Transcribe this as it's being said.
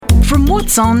From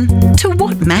what's on to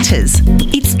what matters,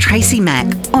 it's Tracy Mack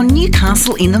on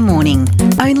Newcastle in the Morning,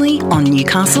 only on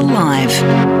Newcastle Live.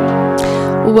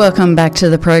 Welcome back to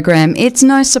the program. It's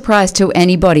no surprise to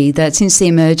anybody that since the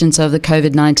emergence of the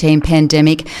COVID-19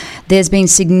 pandemic, there's been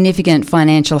significant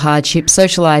financial hardship,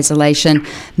 social isolation,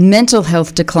 mental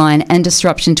health decline and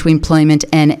disruption to employment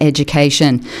and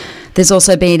education. There's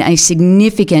also been a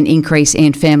significant increase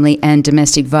in family and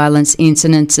domestic violence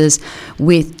incidences,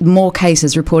 with more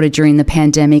cases reported during the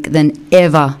pandemic than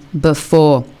ever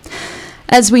before.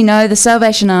 As we know, the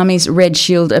Salvation Army's Red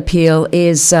Shield appeal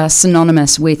is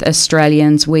synonymous with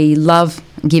Australians. We love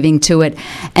giving to it,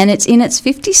 and it's in its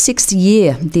 56th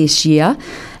year this year,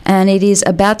 and it is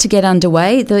about to get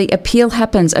underway. The appeal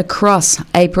happens across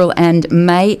April and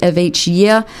May of each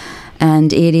year,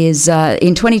 and it is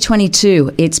in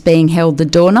 2022 it's being held. The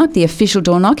door knock, the official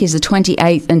door knock, is the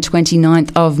 28th and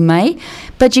 29th of May,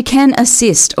 but you can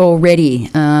assist already.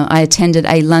 I attended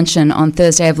a luncheon on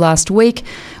Thursday of last week,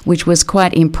 which was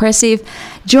quite impressive.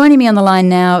 Joining me on the line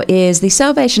now is the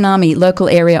Salvation Army Local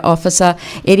Area Officer.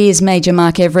 It is Major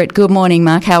Mark Everitt. Good morning,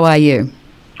 Mark. How are you?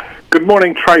 Good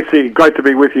morning, Tracy. Great to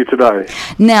be with you today.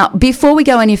 Now, before we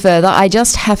go any further, I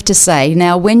just have to say,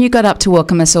 now, when you got up to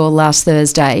welcome us all last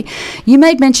Thursday, you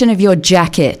made mention of your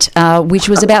jacket, which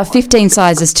was about 15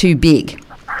 sizes too big.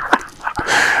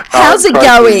 How's it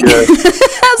going?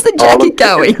 How's the jacket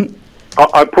going?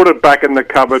 I put it back in the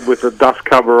cupboard with the dust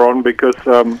cover on because,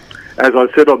 as I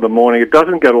said on the morning, it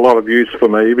doesn't get a lot of use for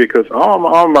me because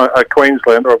I'm a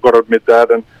Queenslander, I've got to admit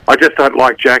that, and I just don't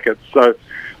like jackets. So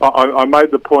I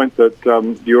made the point that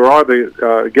you're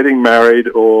either getting married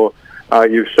or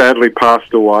you've sadly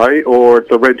passed away, or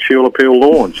it's a Red Shield appeal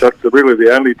launch. That's really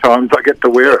the only times I get to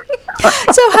wear it.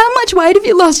 So how much weight have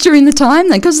you lost during the time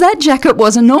then? Because that jacket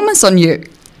was enormous on you.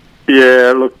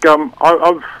 Yeah, look,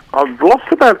 I've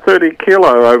lost about 30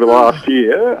 kilo over the last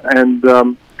year, and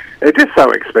it's just so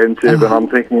expensive, and I'm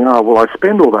thinking, will I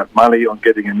spend all that money on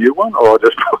getting a new one, or I'll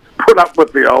just put up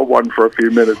with the old one for a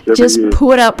few minutes every year? Just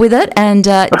put up with it, and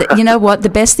you know what? The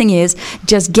best thing is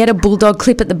just get a bulldog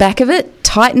clip at the back of it,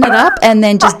 tighten it up, and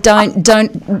then just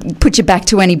don't put your back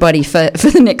to anybody for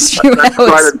the next few hours. That's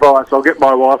great advice. I'll get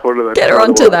my wife onto that. Get her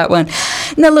onto that one.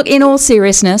 Now, look, in all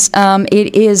seriousness,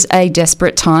 it is a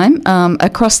desperate time.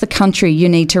 Across the country, you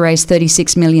need to raise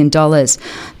 $36 million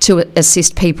to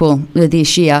assist people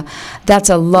this year. That's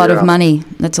a lot of money.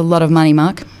 That's a lot of money,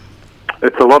 Mark.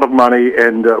 It's a lot of money,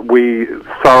 and we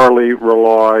thoroughly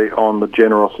rely on the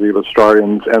generosity of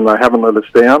Australians, and they haven't let us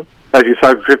down. As you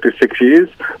say, for 56 years.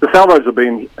 The Salvos have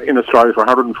been in Australia for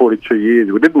 142 years.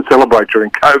 We didn't celebrate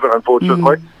during COVID,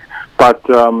 unfortunately, but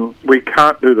we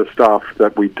can't do the stuff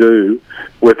that we do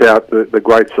without the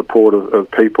great support of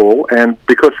people, and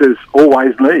because there's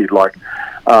always need, like,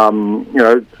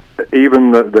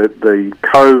 even the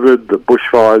COVID, the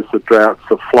bushfires, the droughts,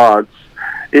 the floods,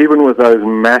 even with those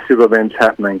massive events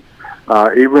happening,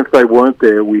 even if they weren't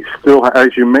there, we still,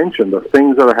 as you mentioned, the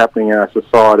things that are happening in our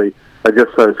society are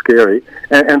just so scary.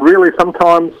 And really,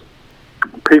 sometimes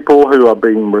people who are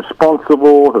being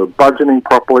responsible, who are budgeting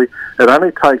properly, it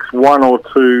only takes one or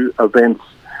two events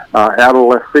out of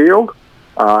left field,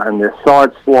 and they're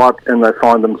sideswiped, and they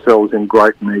find themselves in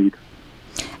great need.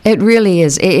 It really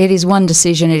is. It is one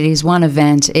decision. It is one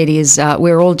event. It is.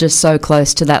 We're all just so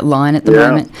close to that line at the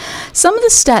moment. Some of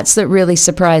the stats that really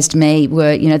surprised me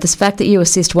were, the fact that you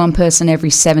assist one person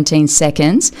every 17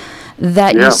 seconds,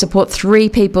 that you support 3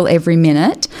 people every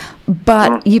minute,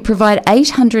 but you provide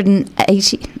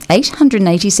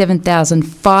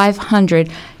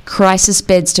 887,500 crisis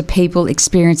beds to people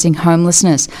experiencing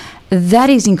homelessness.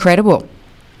 That is incredible.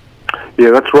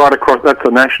 Yeah, that's right across. That's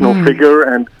a national figure,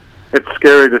 and it's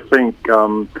scary to think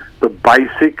the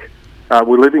basic.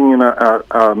 We're living in a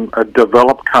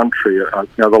developed country,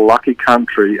 the lucky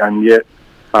country, and yet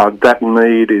that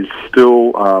need is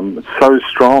still so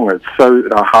strong. It's so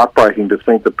heartbreaking to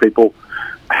think that people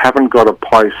haven't got a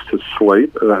place to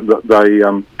sleep. They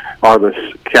either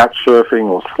couch surfing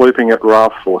or sleeping at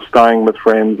rough or staying with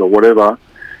friends or whatever.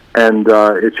 And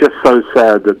it's just so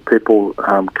sad that people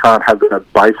can't have that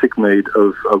basic need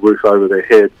of a roof over their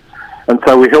head. And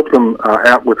so we help them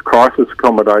out with crisis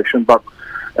accommodation, but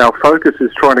our focus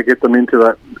is trying to get them into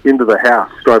the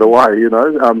house straight away,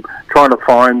 trying to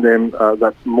find them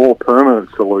that more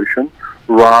permanent solution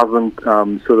rather than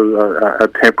sort of a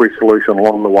temporary solution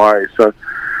along the way. So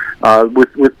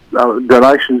with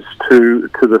donations to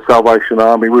the Salvation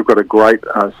Army, we've got a great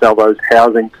Salvos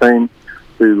housing team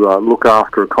who look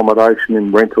after accommodation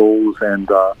in rentals and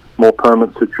more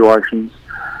permanent situations.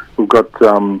 We've got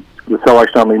the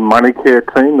Salvation Army Money Care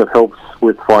team that helps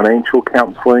with financial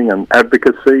counselling and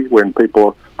advocacy when people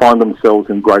are find themselves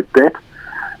in great debt.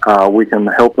 We can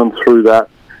help them through that.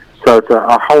 So it's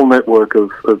a whole network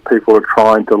of people are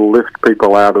trying to lift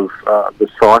people out of the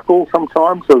cycle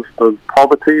sometimes of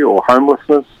poverty or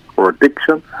homelessness or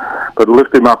addiction, but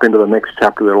lift them up into the next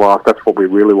chapter of their life. That's what we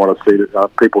really want to see,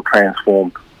 people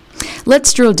transformed.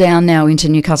 Let's drill down now into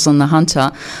Newcastle and the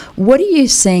Hunter. What are you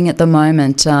seeing at the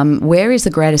moment? Where is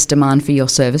the greatest demand for your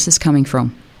services coming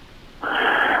from?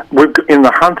 In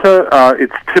the Hunter,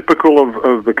 it's typical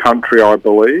of the country, I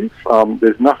believe.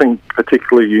 There's nothing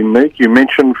particularly unique. You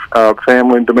mentioned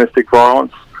family and domestic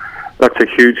violence. That's a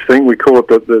huge thing. We call it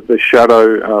the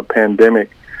shadow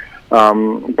pandemic.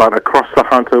 But across the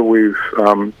Hunter, we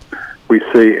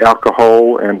see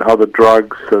alcohol and other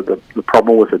drugs, the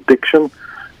problem with addiction.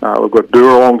 We've got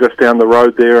Duralong just down the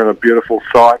road there and a beautiful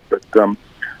site, but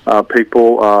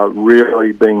people are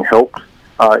really being helped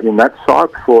in that site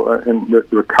for in the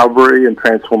recovery and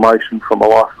transformation from a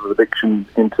life of addiction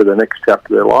into the next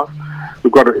chapter of their life.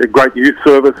 We've got a great youth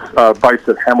service based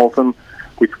at Hamilton,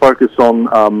 which focus on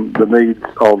the needs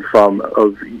of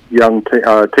young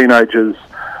teenagers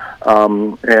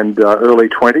and early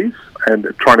 20s, and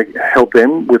trying to help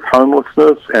them with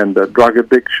homelessness and drug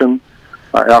addiction,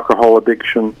 alcohol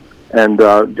addiction, and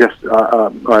just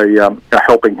a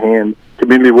helping hand.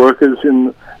 Community workers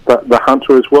in the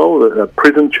Hunter as well, a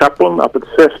prison chaplain up at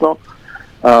Cessnock.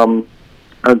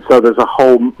 And so there's a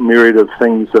whole myriad of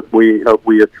things that we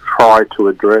have tried to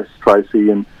address, Tracy,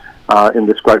 in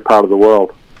this great part of the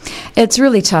world. It's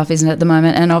really tough, isn't it, at the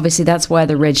moment? And obviously that's why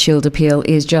the Red Shield appeal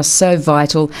is just so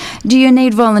vital. Do you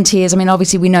need volunteers? I mean,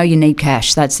 obviously we know you need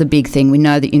cash. That's the big thing. We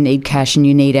know that you need cash and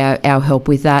you need our help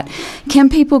with that. Can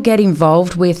people get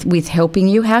involved with helping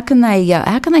you? How can they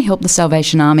help the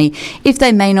Salvation Army if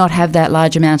they may not have that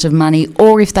large amount of money,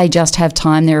 or if they just have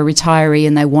time, they're a retiree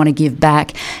and they want to give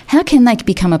back? How can they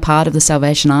become a part of the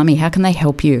Salvation Army? How can they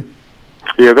help you?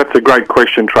 Yeah, that's a great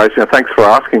question, Tracy. Thanks for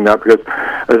asking that, because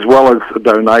as well as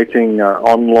donating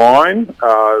online,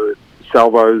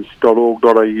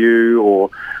 salvos.org.au, or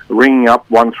ringing up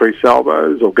 13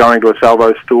 Salvos, or going to a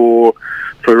Salvo store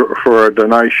for a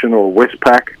donation, or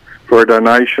Westpac for a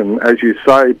donation, as you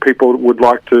say, people would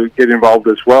like to get involved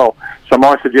as well. So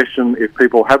my suggestion, if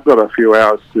people have got a few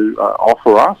hours to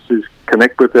offer us, is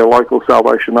connect with their local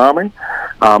Salvation Army,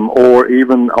 or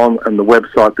even on the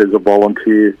website there's a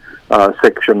volunteer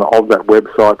section of that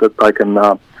website that they can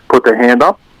put their hand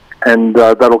up, and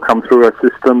that'll come through a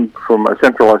system, from a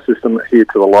centralised system here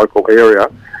to the local area,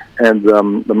 and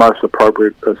the most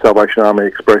appropriate Salvation Army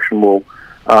expression will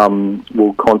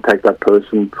contact that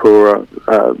person for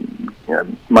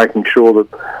making sure that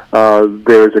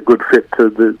there is a good fit to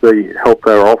the help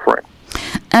they're offering.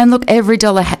 And look, every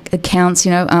dollar counts.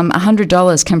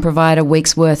 $100 can provide a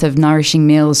week's worth of nourishing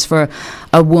meals for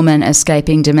a woman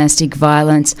escaping domestic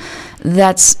violence.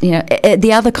 That's,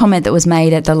 the other comment that was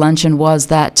made at the luncheon was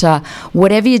that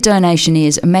whatever your donation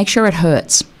is, make sure it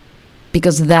hurts,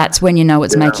 because that's when you know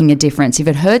it's making a difference. If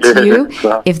it hurts you,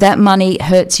 if that money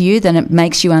hurts you, then it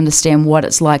makes you understand what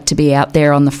it's like to be out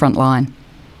there on the front line.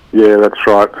 Yeah, that's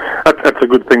right. That's a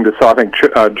good thing to say. I think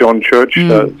John Church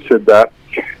said that.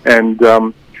 And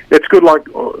it's good, like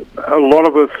a lot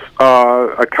of us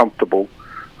are comfortable.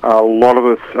 A lot of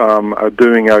us are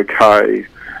doing okay.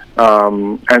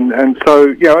 And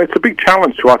so, it's a big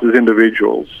challenge to us as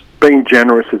individuals. Being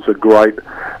generous is a great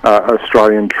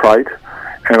Australian trait.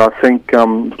 And I think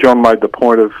John made the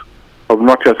point of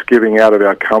not just giving out of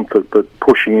our comfort, but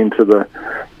pushing into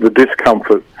the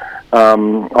discomfort.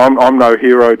 I'm no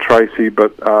hero, Tracy,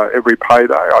 but every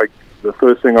payday the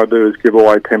first thing I do is give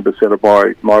away 10% of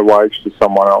my wage to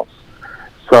someone else.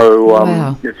 So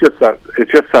wow. It's just that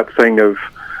thing of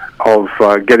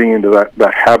getting into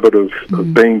that habit of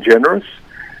being generous,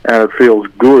 and it feels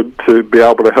good to be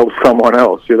able to help someone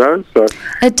else. So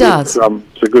it does.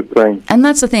 It's a good thing. And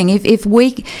that's the thing. If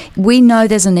we know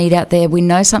there's a need out there, we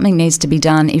know something needs to be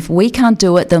done. If we can't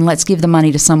do it, then let's give the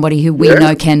money to somebody who we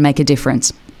know can make a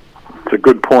difference. It's a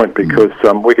good point, because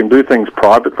we can do things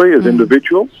privately as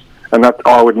individuals. And that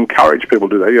I would encourage people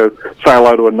to do that. Say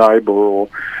hello to a neighbour, or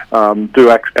do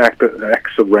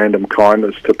acts of random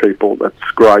kindness to people. That's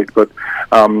great. But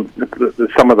some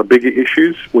of the bigger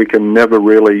issues, we can never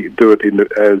really do it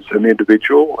as an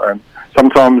individual. And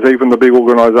sometimes even the big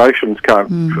organisations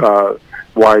can't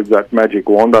wave that magic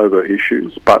wand over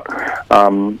issues. But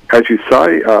as you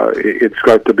say, it's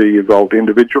great to be involved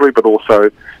individually, but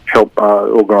also help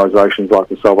organisations like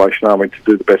the Salvation Army to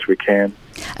do the best we can.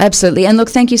 Absolutely. And look,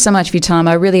 thank you so much for your time.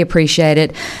 I really appreciate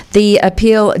it. The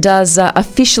appeal does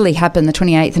officially happen the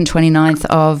 28th and 29th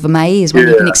of May is when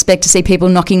you can expect to see people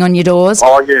knocking on your doors.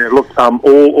 Oh, yeah. Look,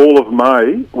 all of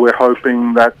May, we're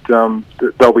hoping that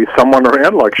there'll be someone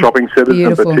around, like shopping centres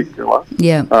in particular.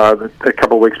 Yeah. A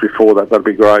couple of weeks before that, that'd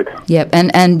be great. Yep.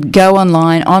 And go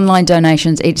online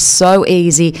donations. It's so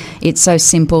easy. It's so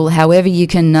simple. However you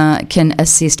can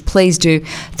assist, please do.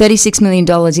 $36 million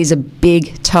is a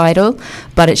big title,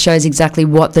 but it shows exactly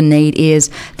what the need is.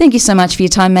 Thank you so much for your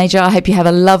time, Major. I hope you have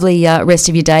a lovely rest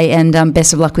of your day, and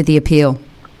best of luck with the appeal.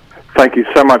 Thank you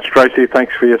so much, Tracy.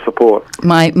 Thanks for your support.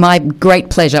 My great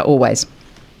pleasure always.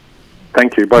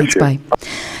 Thank you. Bye. Bye.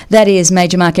 That is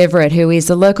Major Mark Everitt, who is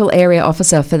the local area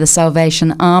officer for the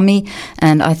Salvation Army,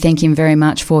 and I thank him very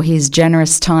much for his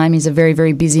generous time. He's a very,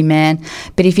 very busy man.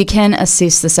 But if you can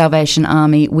assist the Salvation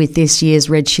Army with this year's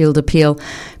Red Shield appeal,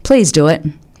 please do it.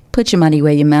 Put your money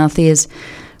where your mouth is.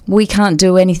 We can't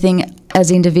do anything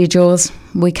as individuals.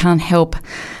 We can't help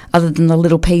other than the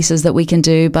little pieces that we can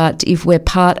do. But if we're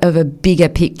part of a bigger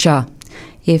picture,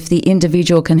 if the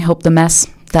individual can help the mass,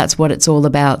 that's what it's all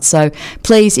about. So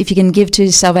please, if you can give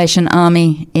to Salvation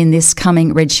Army in this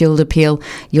coming Red Shield appeal,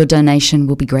 your donation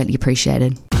will be greatly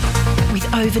appreciated.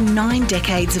 With over 9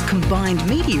 decades of combined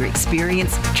media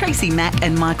experience, Tracy Mack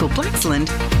and Michael Blaxland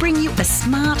bring you a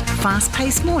smart,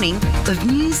 fast-paced morning of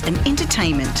news and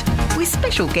entertainment with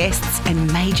special guests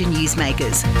and major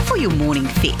newsmakers for your morning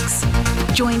fix.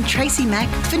 Join Tracy Mack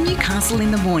for Newcastle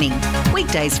in the Morning,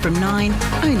 weekdays from 9,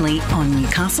 only on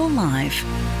Newcastle Live.